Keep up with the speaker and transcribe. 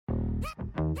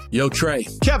Yo, Trey.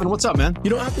 Kevin, what's up, man? You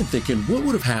know, I've been thinking, what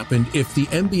would have happened if the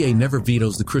NBA never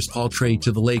vetoes the Chris Paul trade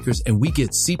to the Lakers and we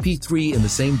get CP3 in the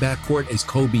same backcourt as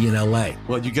Kobe in LA?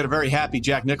 Well, you get a very happy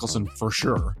Jack Nicholson for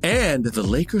sure. And the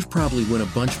Lakers probably win a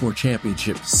bunch more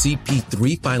championships.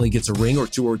 CP3 finally gets a ring or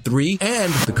two or three,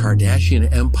 and the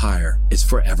Kardashian empire is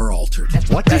forever altered.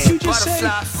 What did you just say?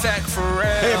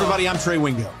 Hey, everybody, I'm Trey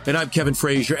Wingo. And I'm Kevin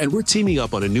Frazier, and we're teaming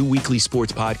up on a new weekly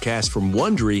sports podcast from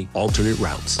Wondery, Alternate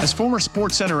Routes. As former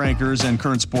Sports Center anchors and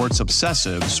current sports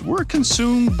obsessives, we're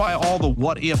consumed by all the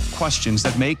what-if questions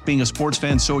that make being a sports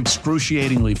fan so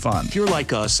excruciatingly fun. If you're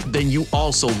like us, then you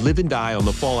also live and die on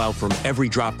the fallout from every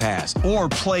drop pass. Or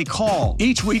play call.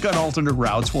 Each week on Alternate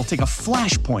Routes, we'll take a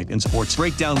flashpoint in sports,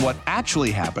 break down what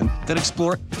actually happened, then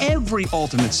explore every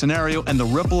alternate scenario and the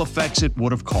ripple effects it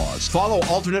would have caused. Follow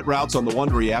Alternate Routes on the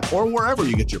Wondery app or wherever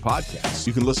you get your podcasts.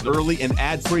 You can listen early and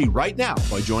ad-free right now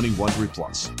by joining Wondery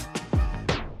Plus.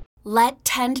 Let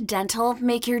Tend Dental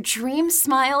make your dream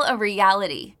smile a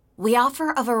reality. We offer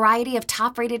a variety of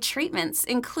top-rated treatments,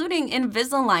 including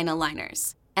Invisalign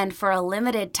aligners. And for a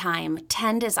limited time,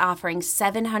 Tend is offering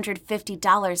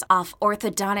 $750 off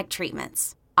orthodontic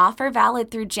treatments. Offer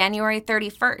valid through January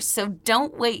 31st, so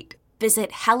don't wait. Visit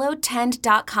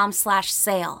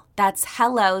hellotend.com/sale. That's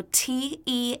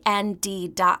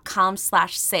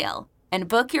hellotend.com/sale. And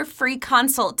book your free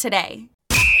consult today.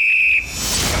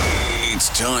 It's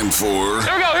time for...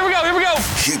 Here we go.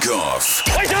 Kickoff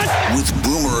with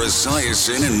Boomer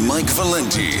Esiason and Mike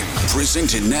Valenti.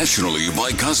 Presented nationally by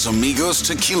Casamigos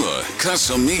Tequila.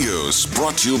 Casamigos,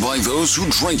 brought to you by those who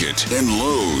drink it. And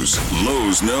Lowe's.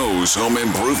 Lowe's knows home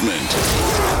improvement.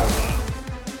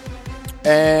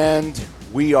 And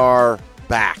we are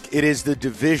back. It is the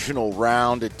divisional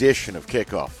round edition of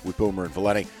Kickoff with Boomer and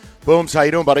Valenti. Booms, how you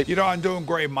doing, buddy? You know, I'm doing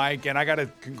great, Mike, and I got to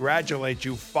congratulate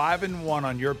you. 5-1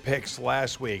 on your picks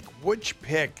last week. Which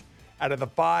pick out of the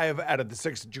 5 out of the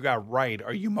 6 that you got right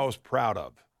are you most proud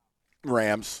of?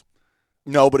 Rams.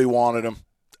 Nobody wanted them.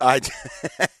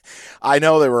 I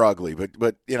know they were ugly,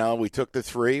 but you know, we took the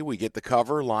 3. We get the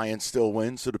cover. Lions still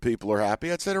win, so the people are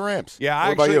happy. I'd say the Rams. Yeah,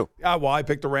 what about you? Well, I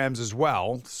picked the Rams as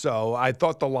well. So I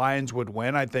thought the Lions would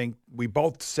win. I think we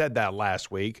both said that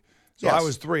last week. So yes. I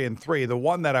was 3-3. The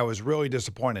one that I was really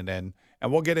disappointed in,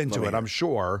 and we'll get into it, I'm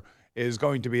sure, is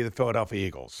going to be the Philadelphia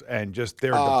Eagles and just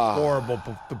their deplorable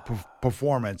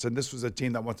performance. And this was a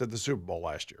team that went to the Super Bowl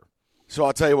last year. So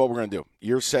I'll tell you what we're going to do.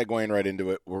 You're segueing right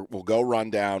into it. We'll go run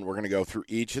down. We're going to go through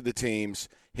each of the teams,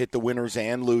 hit the winners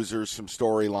and losers, some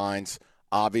storylines,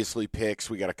 obviously picks.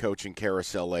 We got a coaching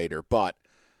carousel later. But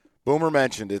Boomer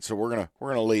mentioned it, so we're gonna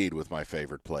lead with my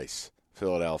favorite place,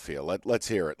 Philadelphia. Let's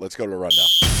hear it. Let's go to the rundown.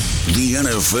 The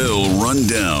NFL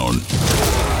Rundown.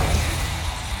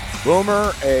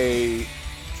 Boomer, a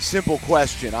simple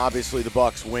question. Obviously, the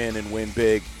Bucs win and win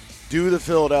big. Do the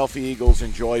Philadelphia Eagles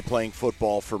enjoy playing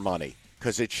football for money?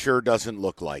 Because it sure doesn't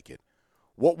look like it.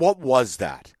 What was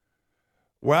that?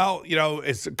 Well, you know,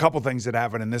 it's a couple things that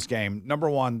happened in this game.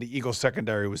 Number one, the Eagles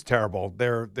secondary was terrible.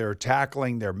 Their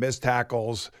tackling, their missed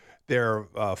tackles, their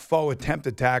faux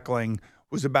attempted tackling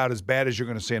was about as bad as you're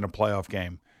going to see in a playoff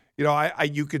game. You know,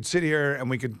 you could sit here and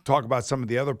we could talk about some of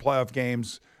the other playoff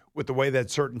games with the way that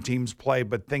certain teams play,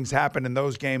 but things happen in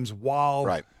those games while,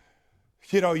 right.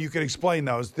 You know, you could explain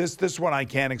those. This one I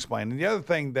can't explain. And the other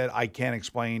thing that I can't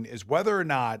explain is whether or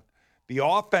not the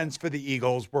offense for the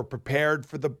Eagles were prepared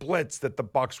for the blitz that the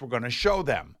Bucs were going to show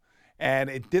them.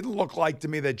 And it didn't look like to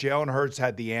me that Jalen Hurts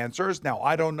had the answers. Now,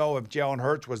 I don't know if Jalen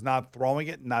Hurts was not throwing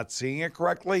it and not seeing it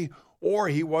correctly, or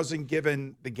he wasn't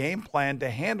given the game plan to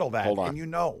handle that. Hold on. And you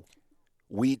know.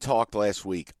 We talked last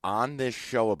week on this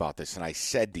show about this, and I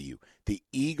said to you, the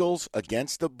Eagles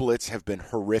against the blitz have been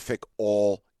horrific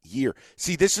all year.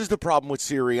 See, this is the problem with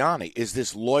Sirianni, is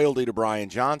this loyalty to Brian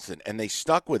Johnson, and they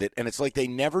stuck with it, and it's like they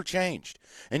never changed.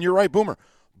 And you're right, Boomer.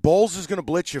 Bowles is going to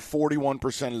blitz you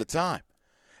 41% of the time.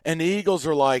 And the Eagles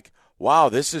are like, wow,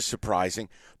 this is surprising.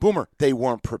 Boomer, they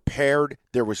weren't prepared.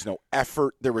 There was no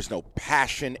effort. There was no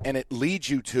passion. And it leads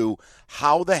you to,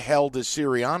 how the hell does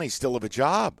Sirianni still have a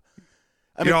job?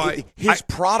 I mean, his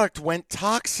product went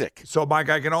toxic. So, Mike,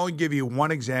 I can only give you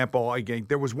one example. Again,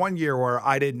 there was one year where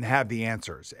I didn't have the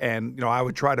answers. And, you know, I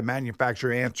would try to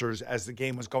manufacture answers as the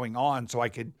game was going on so I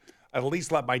could at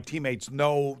least let my teammates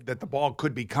know that the ball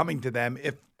could be coming to them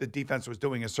if the defense was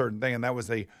doing a certain thing. And that was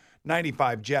the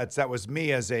 95 Jets. That was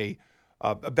me as a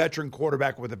veteran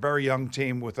quarterback with a very young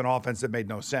team with an offense that made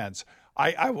no sense.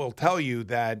 I will tell you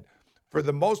that for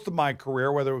the most of my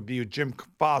career, whether it would be Jim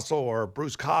Fossil or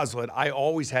Bruce Coslett, I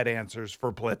always had answers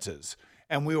for blitzes,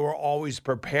 and we were always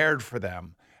prepared for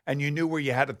them, and you knew where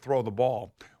you had to throw the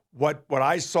ball. What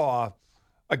I saw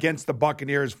against the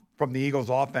Buccaneers from the Eagles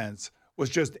offense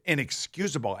was just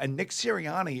inexcusable. And Nick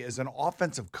Sirianni is an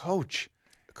offensive coach.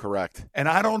 Correct. And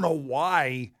I don't know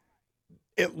why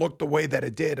it looked the way that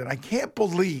it did. And I can't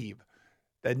believe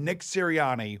that Nick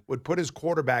Sirianni would put his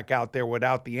quarterback out there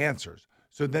without the answers.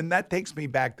 So then that takes me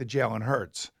back to Jalen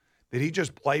Hurts. Did he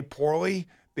just play poorly?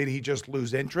 Did he just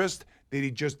lose interest? Did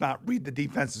he just not read the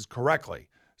defenses correctly?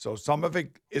 So some of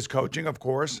it is coaching, of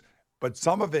course, but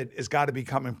some of it has got to be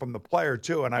coming from the player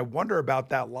too. And I wonder about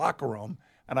that locker room,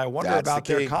 and I wonder about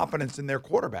their confidence in their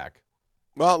quarterback.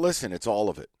 Well, listen, it's all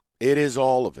of it. It is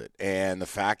all of it. And the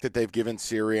fact that they've given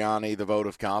Sirianni the vote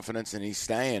of confidence and he's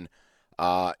staying,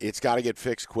 it's got to get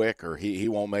fixed quick or he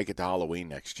won't make it to Halloween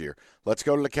next year. Let's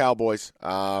go to the Cowboys.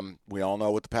 We all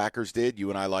know what the Packers did. You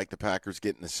and I like the Packers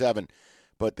getting the 7.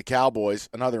 But the Cowboys,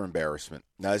 another embarrassment.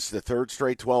 Now, this is the third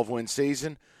straight 12-win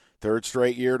season, third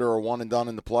straight year to a one-and-done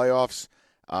in the playoffs.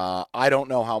 I don't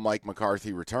know how Mike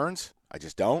McCarthy returns. I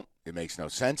just don't. It makes no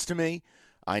sense to me.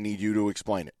 I need you to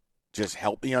explain it. Just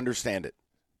help me understand it.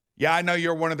 Yeah, I know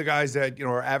you're one of the guys that,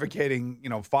 are advocating,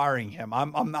 firing him.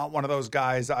 I'm not one of those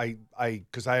guys.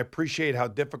 Because I appreciate how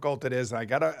difficult it is, and I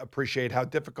got to appreciate how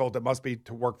difficult it must be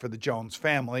to work for the Jones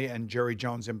family and Jerry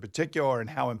Jones in particular, and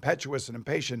how impetuous and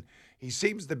impatient he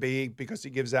seems to be because he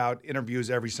gives out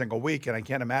interviews every single week, and I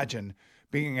can't imagine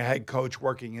being a head coach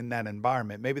working in that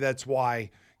environment. Maybe that's why,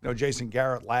 Jason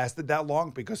Garrett lasted that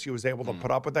long, because he was able to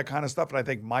put up with that kind of stuff, and I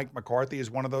think Mike McCarthy is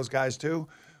one of those guys too.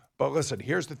 But listen,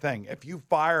 here's the thing. If you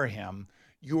fire him,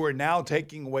 you are now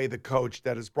taking away the coach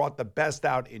that has brought the best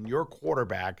out in your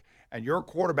quarterback, and your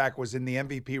quarterback was in the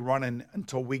MVP running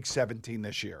until week 17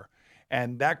 this year.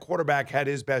 And that quarterback had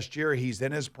his best year. He's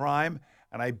in his prime.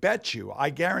 And I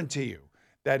guarantee you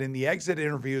that in the exit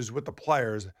interviews with the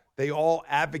players, they all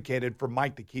advocated for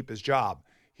Mike to keep his job.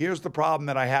 Here's the problem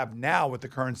that I have now with the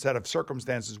current set of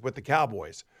circumstances with the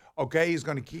Cowboys. Okay, he's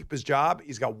going to keep his job.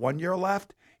 He's got 1 year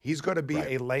left. He's going to be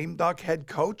a lame duck head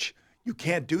coach. You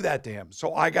can't do that to him.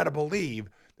 So I got to believe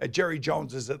that Jerry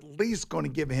Jones is at least going to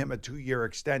give him a 2-year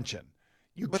extension.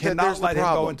 You cannot let him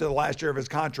go into the last year of his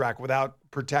contract without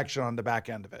protection on the back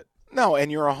end of it. No,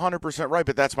 and you're 100% right,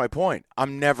 but that's my point.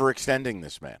 I'm never extending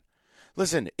this man.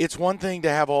 Listen, it's one thing to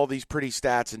have all these pretty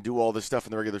stats and do all this stuff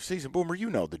in the regular season. Boomer, you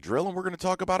know the drill, and we're going to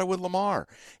talk about it with Lamar.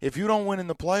 If you don't win in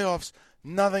the playoffs,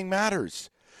 nothing matters.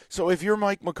 So if you're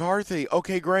Mike McCarthy,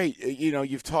 okay, great.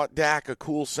 You've taught Dak a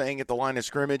cool saying at the line of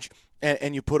scrimmage,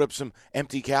 and you put up some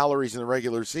empty calories in the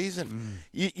regular season.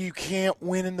 You can't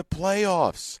win in the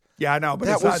playoffs. Yeah, I know, but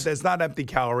it's not empty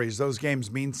calories. Those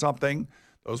games mean something.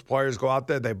 Those players go out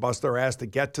there, they bust their ass to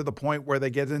get to the point where they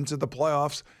get into the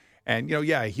playoffs. And,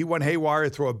 he went haywire,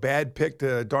 threw a bad pick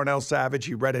to Darnell Savage.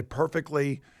 He read it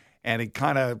perfectly, and it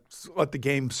kind of let the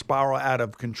game spiral out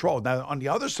of control. Now, on the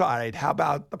other side, how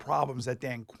about the problems that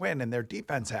Dan Quinn and their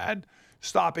defense had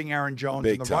stopping Aaron Jones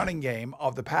in the running game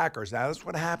of the Packers? Now, that's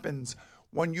what happens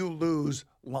when you lose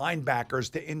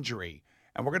linebackers to injury.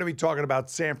 And we're going to be talking about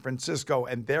San Francisco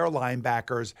and their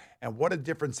linebackers and what a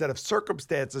different set of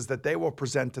circumstances that they will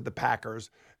present to the Packers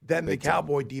than the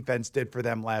Cowboy defense did for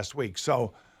them last week.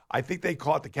 So I think they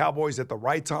caught the Cowboys at the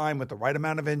right time with the right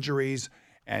amount of injuries,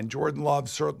 and Jordan Love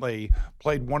certainly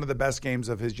played one of the best games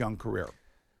of his young career.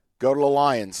 Go to the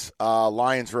Lions.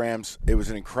 Lions-Rams, it was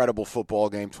an incredible football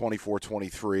game,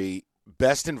 24-23.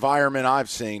 Best environment I've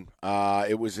seen.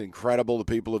 It was incredible. The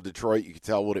people of Detroit, you could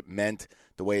tell what it meant,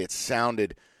 the way it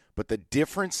sounded. But the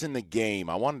difference in the game,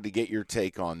 I wanted to get your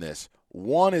take on this.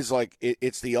 One is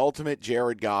it's the ultimate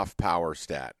Jared Goff power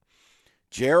stat.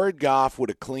 Jared Goff with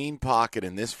a clean pocket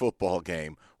in this football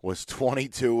game was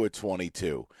 22 of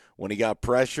 22. When he got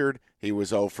pressured, he was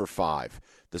 0 for 5.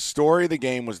 The story of the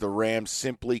game was the Rams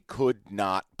simply could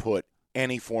not put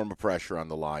any form of pressure on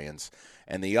the Lions.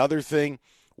 And the other thing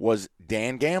was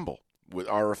Dan Gamble, with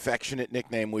our affectionate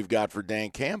nickname we've got for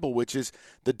Dan Campbell, which is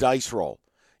the dice roll.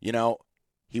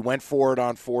 He went for it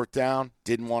on 4th down,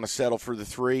 didn't want to settle for the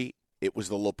 3. It was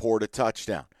the Laporta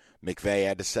touchdown. McVay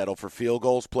had to settle for field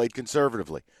goals, played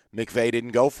conservatively. McVay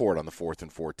didn't go for it on the 4th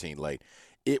and 14 late.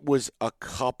 It was a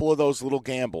couple of those little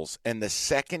gambles, and the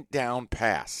 2nd down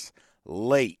pass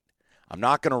late. I'm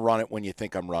not going to run it when you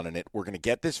think I'm running it. We're going to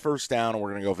get this 1st down, and we're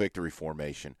going to go victory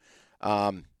formation.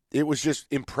 It was just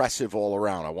impressive all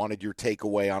around. I wanted your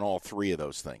takeaway on all 3 of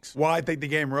those things. Well, I think the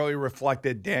game really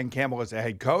reflected Dan Campbell as a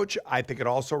head coach. I think it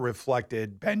also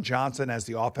reflected Ben Johnson as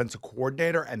the offensive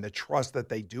coordinator and the trust that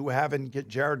they do have in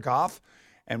Jared Goff.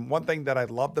 And one thing that I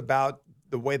loved about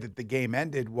the way that the game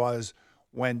ended was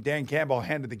when Dan Campbell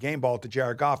handed the game ball to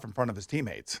Jared Goff in front of his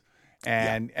teammates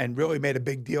and really made a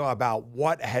big deal about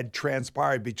what had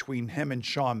transpired between him and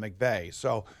Sean McVay.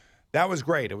 So That was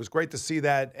great. It was great to see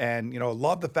that. And,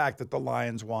 love the fact that the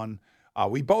Lions won.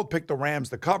 We both picked the Rams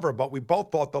to cover, but we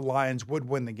both thought the Lions would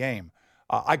win the game.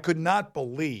 I could not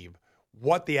believe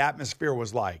what the atmosphere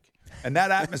was like. And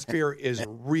that atmosphere is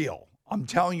real. I'm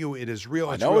telling you, it is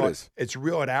real. It's real. It is. It's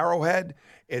real at Arrowhead.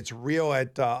 It's real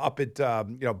at up at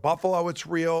Buffalo. It's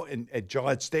real at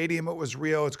Gillette Stadium. It was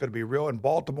real. It's going to be real in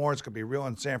Baltimore. It's going to be real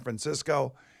in San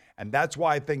Francisco, and that's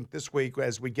why I think this week,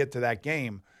 as we get to that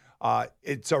game,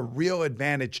 it's a real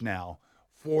advantage now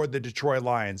for the Detroit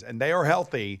Lions, and they are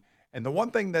healthy. And the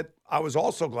one thing that I was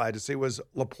also glad to see was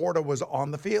Laporta was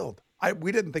on the field.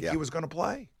 We didn't think he was going to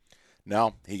play.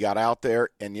 No, he got out there,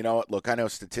 and you know what? Look, I know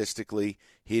statistically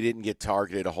he didn't get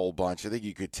targeted a whole bunch. I think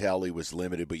you could tell he was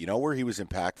limited, but you know where he was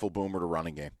impactful, Boomer, to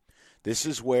running game? This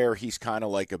is where he's kind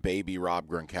of like a baby Rob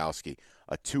Gronkowski,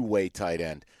 a two-way tight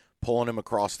end, pulling him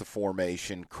across the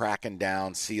formation, cracking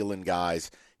down, sealing guys.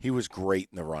 He was great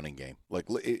in the running game.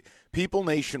 People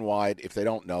nationwide, if they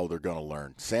don't know, they're going to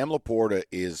learn. Sam Laporta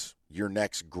is your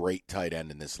next great tight end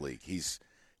in this league. He's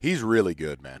really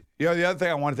good, man. The other thing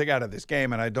I want to take out of this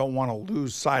game, and I don't want to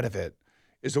lose sight of it,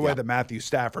 is the way that Matthew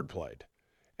Stafford played.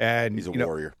 And he's a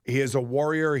warrior. He is a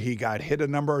warrior. He got hit a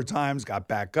number of times, got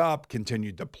back up,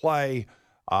 continued to play.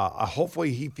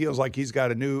 Hopefully he feels like he's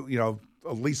got a new,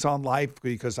 a lease on life,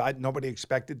 because nobody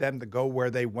expected them to go where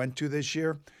they went to this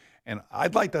year. And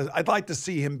I'd like to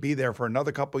see him be there for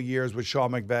another couple of years with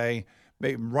Sean McVay.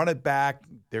 Maybe run it back.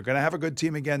 They're going to have a good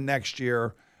team again next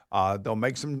year. They'll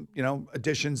make some,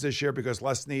 additions this year because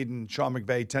Les Snead and Sean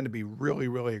McVay tend to be really,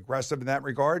 really aggressive in that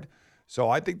regard. So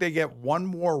I think they get one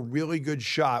more really good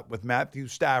shot with Matthew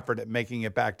Stafford at making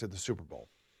it back to the Super Bowl.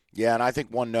 Yeah, and I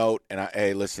think one note,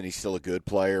 hey, listen, he's still a good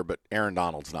player, but Aaron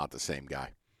Donald's not the same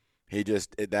guy.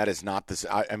 That is not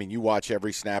the. I mean, you watch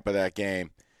every snap of that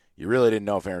game, you really didn't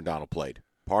know if Aaron Donald played.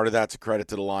 Part of that's a credit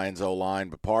to the Lions O-line,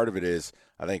 but part of it is,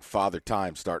 I think, Father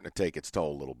Time's starting to take its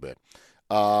toll a little bit.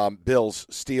 Bills,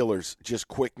 Steelers, just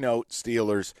quick note,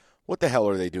 Steelers, what the hell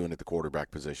are they doing at the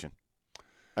quarterback position?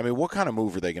 I mean, what kind of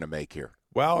move are they going to make here?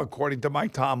 Well, according to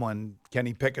Mike Tomlin,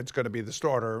 Kenny Pickett's going to be the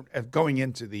starter going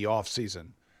into the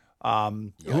offseason.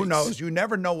 Who knows? You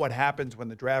never know what happens when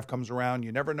the draft comes around.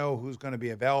 You never know who's going to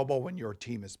be available when your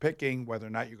team is picking, whether or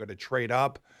not you're going to trade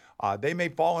up. They may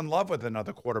fall in love with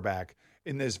another quarterback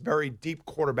in this very deep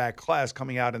quarterback class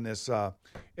coming out in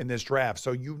this draft.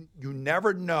 So you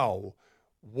never know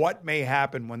what may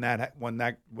happen when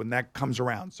that comes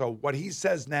around. So what he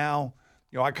says now,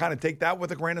 I kind of take that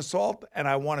with a grain of salt, and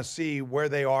I want to see where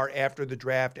they are after the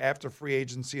draft, after free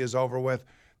agency is over with.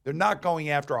 They're not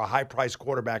going after a high-priced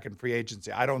quarterback in free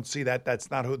agency. I don't see that.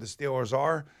 That's not who the Steelers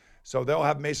are. So they'll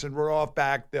have Mason Rudolph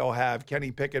back. They'll have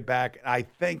Kenny Pickett back. And I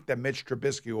think that Mitch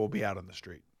Trubisky will be out on the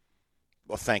street.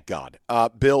 Well, thank God.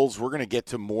 Bills, we're going to get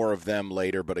to more of them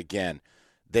later, but again,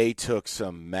 they took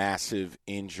some massive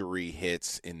injury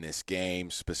hits in this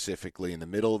game, specifically in the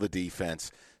middle of the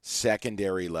defense,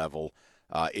 secondary level.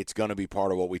 It's going to be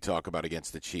part of what we talk about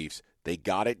against the Chiefs. They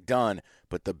got it done,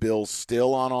 but the Bills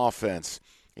still on offense.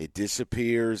 It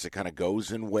disappears. It kind of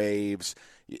goes in waves.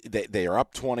 They are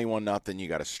up 21-0. You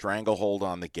got a stranglehold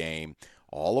on the game.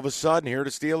 All of a sudden, here are the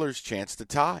Steelers, chance to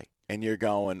tie. And you're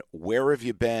going, where have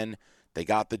you been? They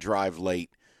got the drive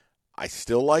late. I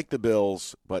still like the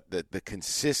Bills, but the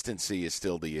consistency is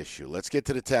still the issue. Let's get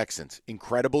to the Texans.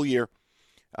 Incredible year.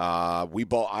 I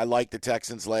liked the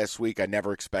Texans last week. I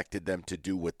never expected them to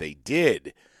do what they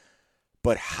did.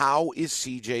 But how is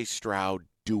CJ Stroud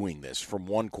doing this from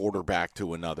one quarterback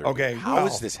to another? Okay, how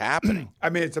is this happening? I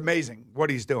mean, it's amazing what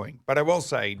he's doing. But I will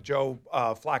say, Joe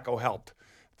Flacco helped.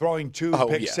 Throwing two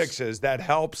pick sixes, that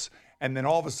helps. And then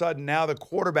all of a sudden, now the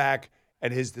quarterback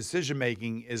and his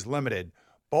decision-making is limited.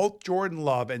 Both Jordan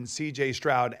Love and CJ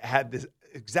Stroud had the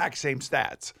exact same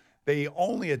stats. They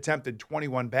only attempted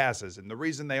 21 passes. And the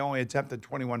reason they only attempted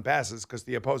 21 passes is because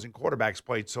the opposing quarterbacks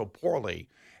played so poorly.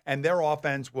 And their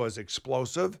offense was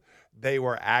explosive. They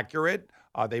were accurate.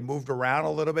 They moved around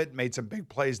a little bit, made some big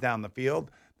plays down the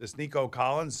field. This Nico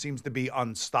Collins seems to be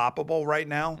unstoppable right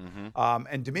now. Mm-hmm.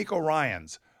 And DeMeco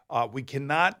Ryans, we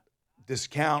cannot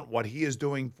discount what he is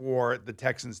doing for the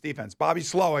Texans defense. Bobby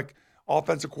Slowick,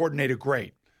 offensive coordinator,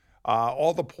 great.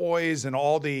 All the poise and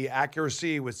all the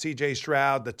accuracy with C.J.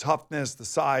 Stroud, the toughness, the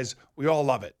size, we all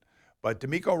love it. But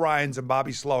DeMeco Ryans and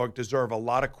Bobby Slowick deserve a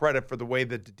lot of credit for the way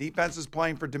that the defense is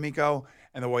playing for DeMeco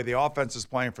and the way the offense is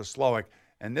playing for Slowick.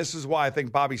 And this is why I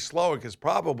think Bobby Slowick has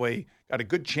probably got a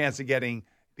good chance of getting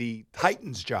the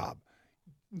Titans job.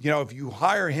 If you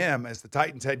hire him as the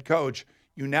Titans head coach,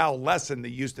 you now lessen the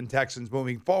Houston Texans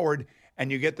moving forward,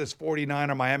 and you get this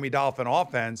 49er Miami Dolphin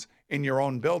offense in your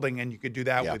own building, and you could do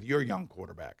that with your young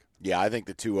quarterback. Yeah, I think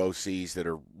the two OCs that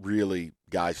are really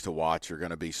guys to watch are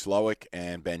going to be Slowick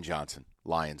and Ben Johnson,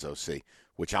 Lions OC,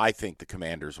 which I think the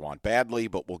Commanders want badly,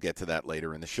 but we'll get to that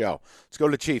later in the show. Let's go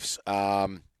to the Chiefs.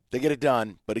 They get it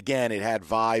done, but again, it had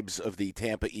vibes of the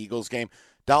Tampa Eagles game.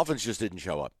 Dolphins just didn't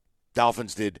show up.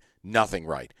 Dolphins did nothing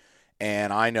right.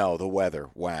 And I know the weather,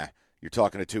 you're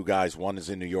talking to two guys, one is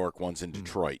in New York, one's in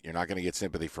Detroit. You're not going to get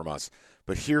sympathy from us.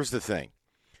 But here's the thing.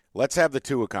 Let's have the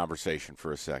Tua conversation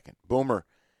for a second. Boomer,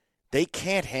 they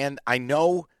can't I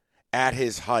know at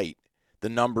his height the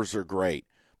numbers are great.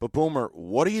 But, Boomer,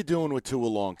 what are you doing with Tua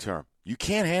long term? You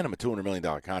can't hand him a $200 million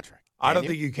contract. I don't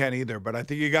think you can either, but I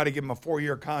think you got to give him a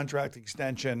 4-year contract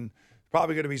extension.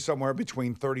 Probably going to be somewhere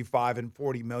between $35 and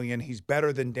 $40 million. He's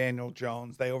better than Daniel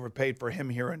Jones. They overpaid for him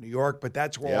here in New York, but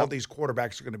that's where all these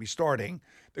quarterbacks are going to be starting.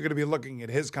 They're going to be looking at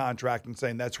his contract and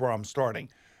saying, that's where I'm starting.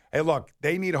 Hey, look,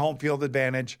 they need home field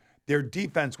advantage. Their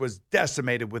defense was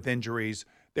decimated with injuries.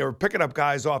 They were picking up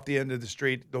guys off the end of the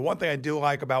street. The one thing I do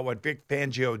like about what Vic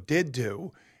Fangio did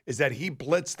do is that he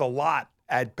blitzed a lot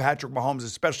at Patrick Mahomes,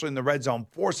 especially in the red zone,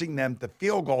 forcing them to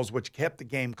field goals, which kept the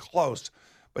game close.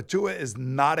 But Tua is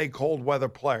not a cold weather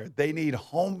player. They need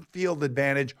home field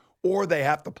advantage, or they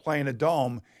have to play in a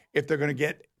dome if they're going to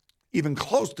get even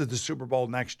close to the Super Bowl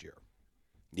next year.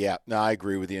 Yeah, no, I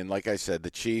agree with you. And like I said, the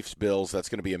Chiefs, Bills, that's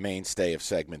going to be a mainstay of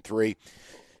segment 3.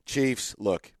 Chiefs,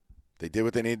 look, they did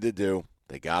what they needed to do.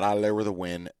 They got out of there with a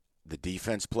win. The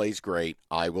defense plays great.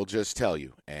 I will just tell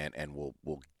you, and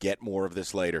we'll get more of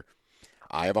this later.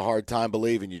 I have a hard time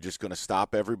believing you're just going to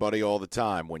stop everybody all the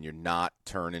time when you're not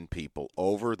turning people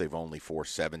over. They've only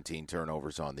forced 17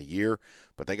 turnovers on the year,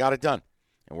 but they got it done.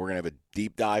 And we're going to have a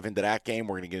deep dive into that game.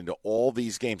 We're going to get into all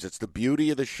these games. It's the beauty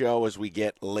of the show as we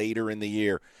get later in the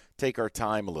year. Take our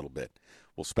time a little bit.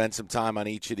 We'll spend some time on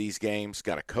each of these games.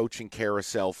 Got a coaching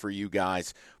carousel for you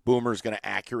guys. Boomer's going to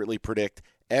accurately predict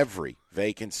every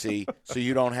vacancy so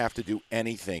you don't have to do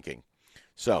any thinking.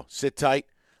 So sit tight.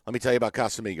 Let me tell you about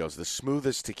Casamigos, the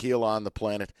smoothest tequila on the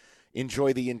planet.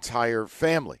 Enjoy the entire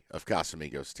family of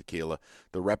Casamigos tequila,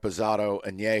 the Reposado,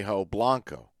 Añejo,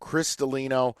 Blanco,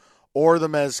 Cristalino, or the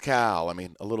Mezcal. I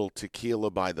mean, a little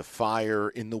tequila by the fire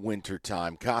in the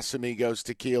wintertime. Casamigos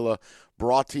tequila,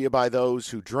 brought to you by those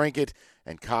who drink it,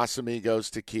 and Casamigos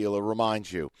tequila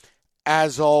reminds you,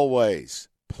 as always,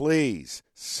 please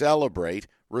celebrate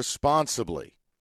responsibly.